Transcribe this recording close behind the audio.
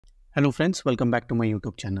Hello friends, welcome back to my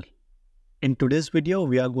YouTube channel. In today's video,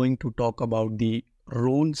 we are going to talk about the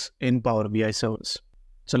rules in Power BI service.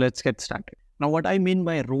 So let's get started. Now what I mean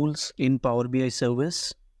by rules in Power BI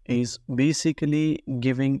service is basically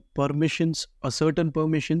giving permissions or certain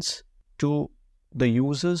permissions to the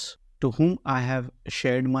users to whom I have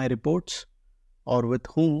shared my reports or with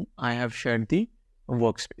whom I have shared the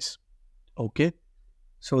workspace. Okay,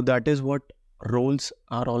 so that is what roles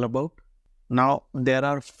are all about. Now, there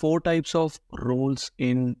are 4 types of roles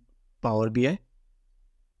in Power BI.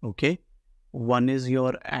 Okay. One is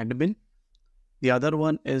your admin. The other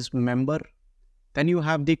one is member. Then you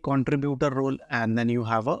have the contributor role and then you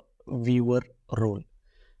have a viewer role.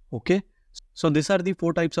 Okay. So these are the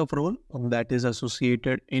 4 types of role that is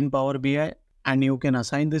associated in Power BI, and you can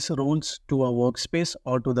assign these roles to a workspace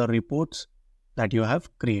or to the reports that you have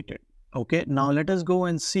created. Okay. Now let us go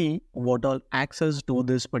and see what all access to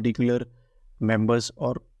this particular members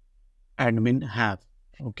or admin have.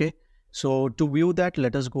 Okay, so to view that,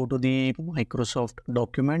 let us go to the Microsoft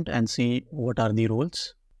document and see what are the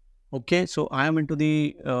roles. Okay, so I am into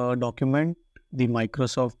the document, the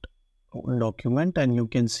Microsoft document, and you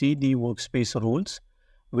can see the workspace roles,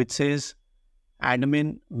 which says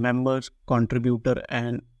admin, members, contributor,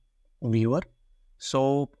 and viewer.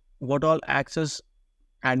 So what all access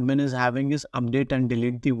admin is having is update and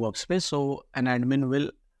delete the workspace. So an admin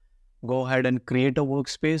will go ahead and create a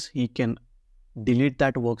workspace. He can delete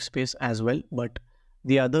that workspace as well, but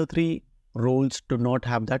the other 3 roles do not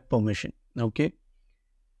have that permission. Okay,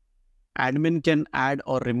 admin can add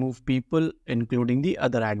or remove people, including the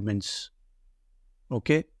other admins.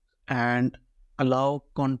 Okay, and allow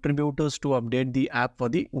contributors to update the app for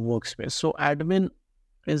the workspace. So admin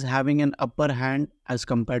is having an upper hand as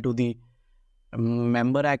compared to the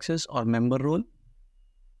member access or member role.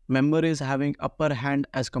 Member is having upper hand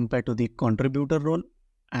as compared to the contributor role,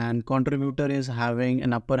 and contributor is having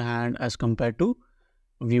an upper hand as compared to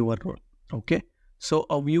viewer role. Okay, so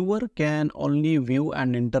a viewer can only view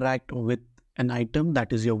and interact with an item,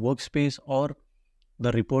 that is your workspace or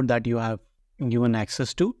the report that you have given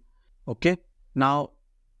access to. Okay, now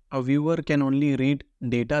a viewer can only read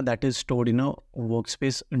data that is stored in a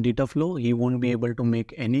workspace data flow. He won't be able to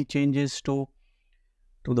make any changes to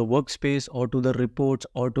the workspace or to the reports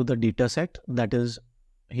or to the data set. That is,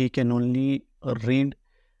 he can only read,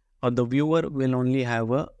 or the viewer will only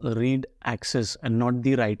have a read access and not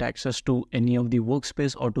the write access to any of the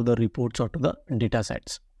workspace or to the reports or to the data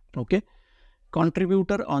sets. Okay,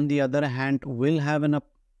 contributor on the other hand will have an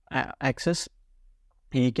access.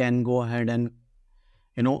 He can go ahead and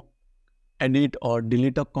edit or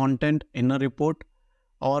delete a content in a report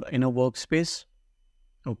or in a workspace.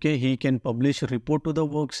 Okay, he can publish a report to the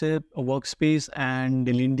workspace and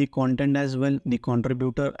delete the content as well, the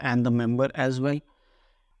contributor and the member as well.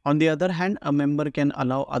 On the other hand, a member can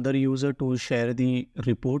allow other user to share the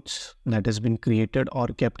reports that has been created or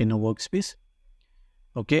kept in a workspace.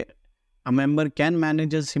 Okay, a member can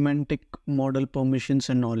manage a semantic model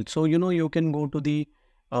permissions and all. So, you can go to the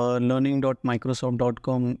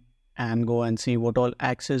learning.microsoft.com and go and see what all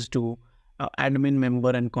access to admin,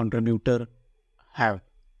 member and contributor have.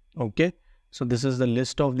 Okay, so this is the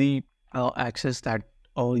list of the access that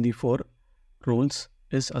all the 4 roles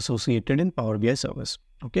is associated in Power BI service.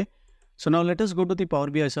 Okay, so now let us go to the Power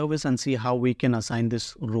BI service and see how we can assign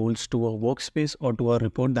these roles to a workspace or to a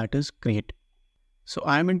report that is created. So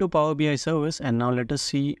I am into Power BI service, and now let us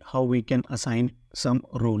see how we can assign some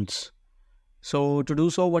roles. So to do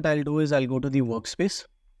so, what I'll do is I'll go to the workspace.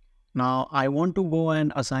 Now I want to go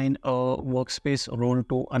and assign a workspace role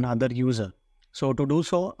to another user. So to do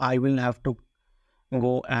so, I will have to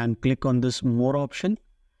go and click on this more option,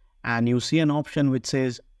 and you see an option which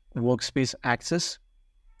says workspace access.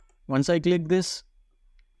 Once I click this,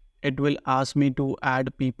 it will ask me to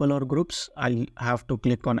add people or groups. I'll have to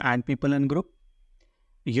click on add people and group.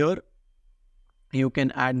 Here you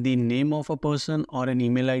can add the name of a person or an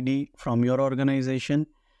email ID from your organization,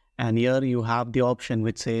 and here you have the option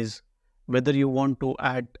which says whether you want to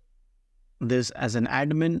add this as an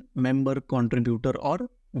admin, member, contributor or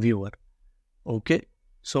viewer. Okay,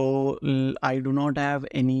 so I do not have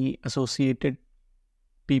any associated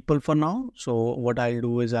people for now. So what I'll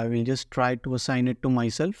do is I will just try to assign it to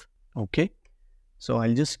myself. Okay, so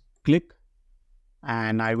I'll just click,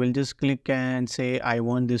 and I will just click and say I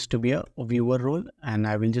want this to be a viewer role, and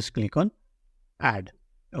I will just click on add.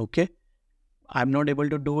 Okay, I'm not able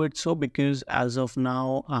to do it so because as of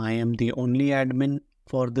now I am the only admin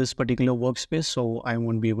for this particular workspace, so I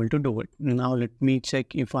won't be able to do it. Now let me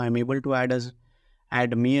check if I am able to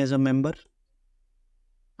add me as a member.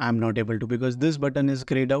 I'm not able to because this button is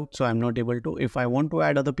grayed out, so I'm not able to. If I want to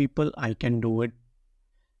add other people, I can do it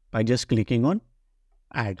by just clicking on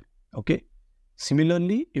add. Okay.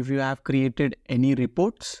 Similarly, if you have created any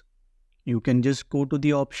reports, you can just go to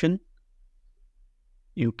the option.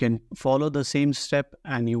 You can follow the same step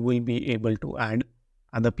and you will be able to add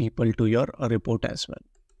other people to your report as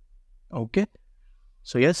well. Okay.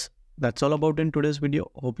 So yes, that's all about in today's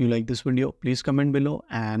video. Hope you like this video. Please comment below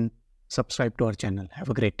and subscribe to our channel. Have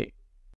a great day.